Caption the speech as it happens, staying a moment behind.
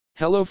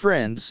Hello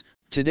friends,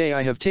 today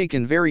I have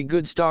taken very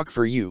good stock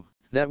for you,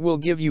 that will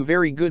give you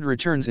very good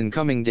returns in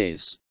coming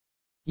days.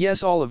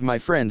 Yes, all of my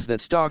friends,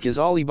 that stock is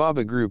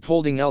Alibaba Group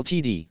Holding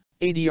Ltd,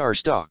 ADR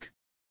stock.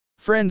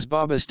 Friends,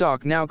 Baba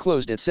stock now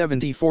closed at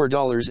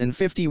 $74.51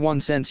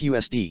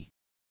 USD.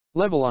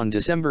 Level on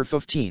December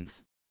 15th.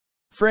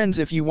 Friends,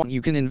 if you want,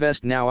 you can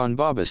invest now on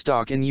Baba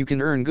stock and you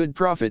can earn good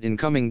profit in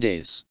coming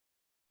days.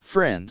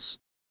 Friends,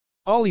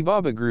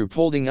 Alibaba Group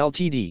Holding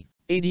Ltd,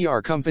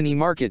 ADR company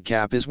market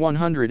cap is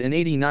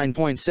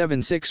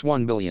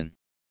 189.761 billion.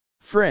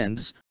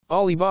 Friends,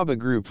 Alibaba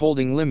Group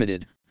Holding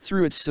Limited,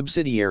 through its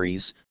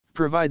subsidiaries,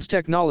 provides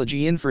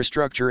technology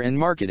infrastructure and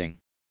marketing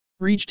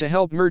reach to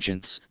help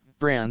merchants,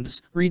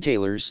 brands,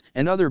 retailers,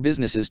 and other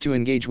businesses to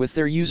engage with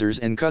their users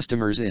and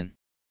customers in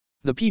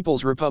the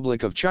People's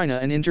Republic of China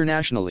and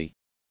internationally.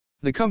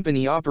 The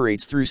company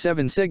operates through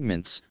 7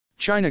 segments: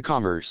 China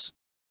Commerce,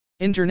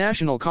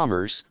 International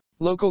Commerce,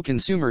 Local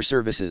Consumer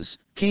Services,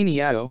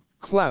 Kaniao,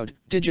 Cloud,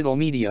 Digital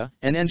Media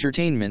and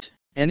Entertainment,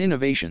 and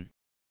Innovation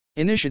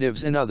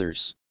Initiatives and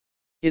others.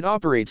 It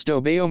operates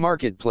Doubao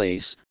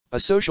Marketplace, a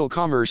social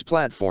commerce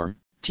platform,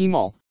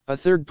 Tmall, a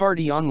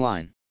third-party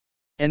online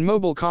and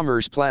mobile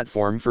commerce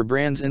platform for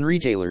brands and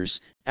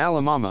retailers,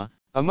 Alibaba,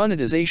 a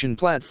monetization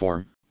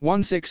platform,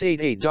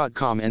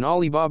 1688.com and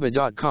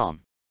Alibaba.com,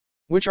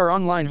 which are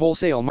online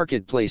wholesale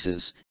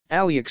marketplaces,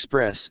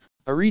 AliExpress,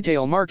 a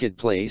retail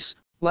marketplace,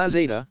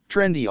 Lazada,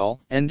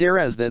 Trendyol, and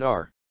Daraz that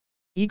are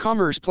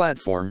e-commerce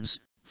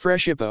platforms,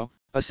 Freshippo,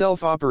 a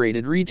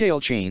self-operated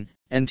retail chain,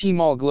 and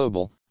Tmall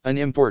Global, an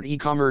import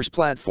e-commerce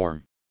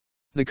platform.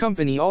 The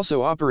company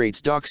also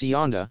operates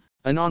Doxionda,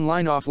 an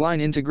online-offline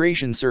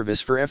integration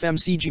service for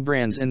FMCG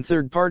brands and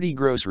third-party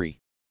grocery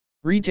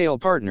retail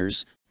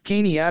partners,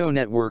 Kaniao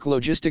Network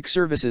Logistics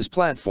Services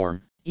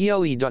Platform,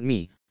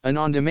 ELE.me, an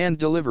on-demand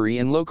delivery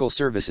and local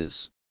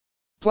services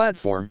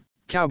platform,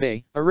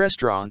 Kaobei, a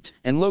restaurant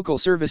and local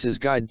services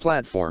guide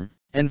platform,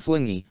 and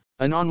Flingy,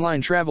 an online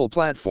travel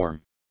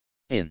platform.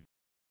 In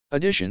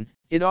addition,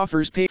 it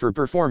offers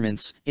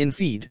pay-for-performance,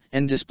 in-feed,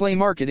 and display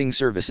marketing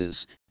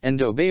services, and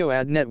Doubao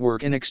Ad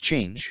Network and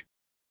Exchange,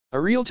 a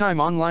real-time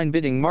online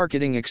bidding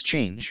marketing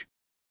exchange.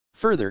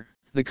 Further,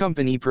 the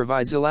company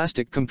provides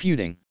elastic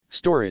computing,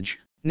 storage,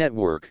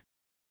 network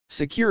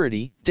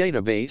security,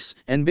 database,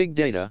 and big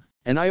data,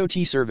 and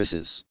IoT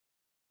services.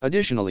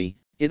 Additionally,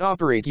 it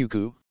operates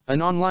Youku,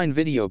 an online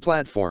video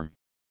platform,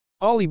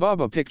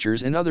 Alibaba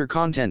Pictures and other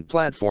content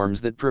platforms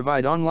that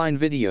provide online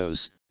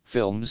videos,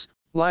 films,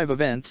 live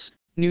events,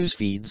 news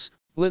feeds,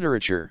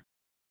 literature,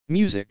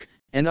 music,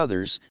 and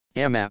others,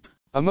 AMAP,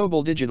 a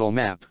mobile digital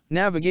map,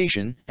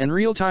 navigation, and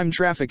real-time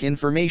traffic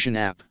information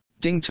app,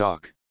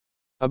 DingTalk,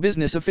 a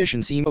business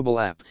efficiency mobile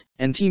app,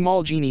 and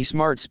Tmall Genie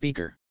smart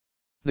speaker.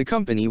 The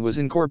company was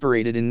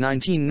incorporated in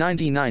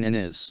 1999 and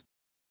is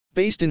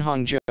based in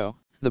Hangzhou,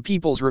 the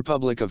People's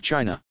Republic of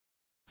China.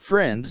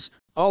 Friends,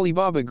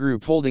 Alibaba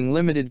Group Holding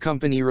Limited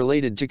company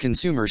related to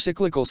consumer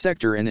cyclical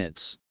sector and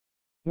its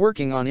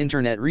working on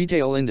internet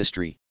retail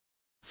industry.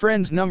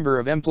 Friends, number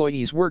of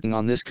employees working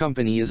on this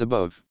company is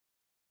above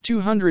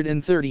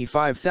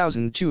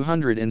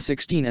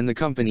 235,216 and the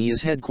company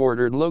is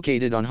headquartered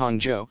located on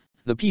Hangzhou,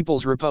 the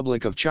People's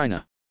Republic of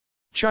China.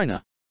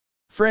 China.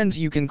 Friends,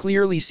 you can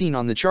clearly see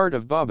on the chart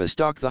of Baba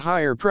stock the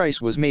higher price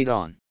was made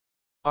on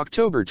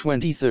October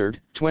 23,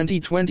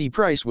 2020.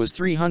 Price was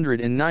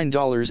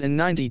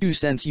 $309.92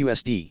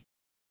 USD.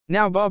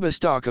 Now Baba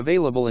stock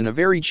available in a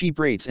very cheap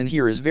rates, and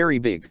here is very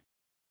big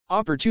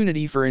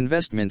opportunity for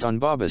investment on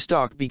Baba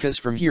stock because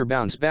from here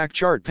bounce back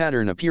chart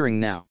pattern appearing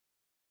now.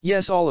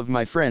 Yes, all of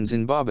my friends,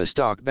 in Baba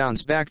stock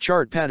bounce back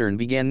chart pattern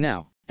began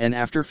now, and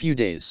after few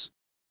days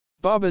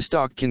Baba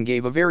stock can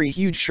give a very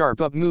huge sharp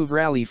up move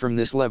rally from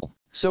this level.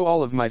 So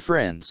all of my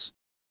friends,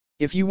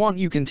 if you want,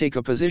 you can take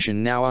a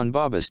position now on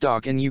Baba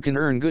stock and you can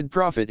earn good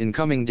profit in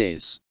coming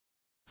days.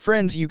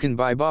 Friends, you can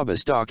buy Baba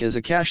stock as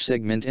a cash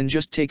segment and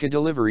just take a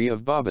delivery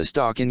of Baba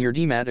stock in your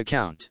Demat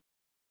account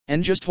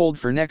and just hold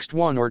for next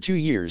 1 or 2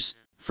 years.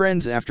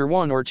 Friends, after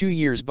 1 or 2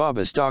 years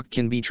Baba stock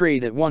can be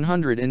traded at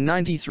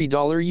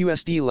 $193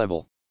 USD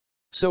level.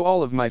 So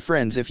all of my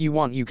friends, if you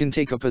want, you can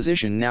take a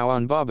position now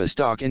on Baba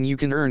stock and you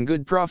can earn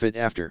good profit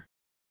after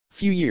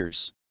few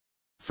years.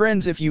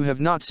 Friends, if you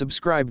have not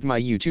subscribed my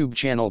YouTube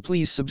channel,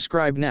 please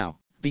subscribe now,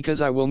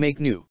 because I will make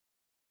new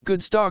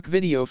good stock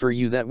video for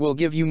you that will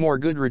give you more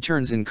good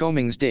returns in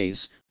coming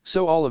days.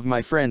 So all of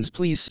my friends,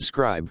 please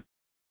subscribe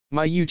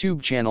my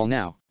YouTube channel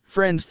now.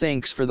 Friends,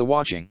 thanks for the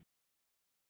watching.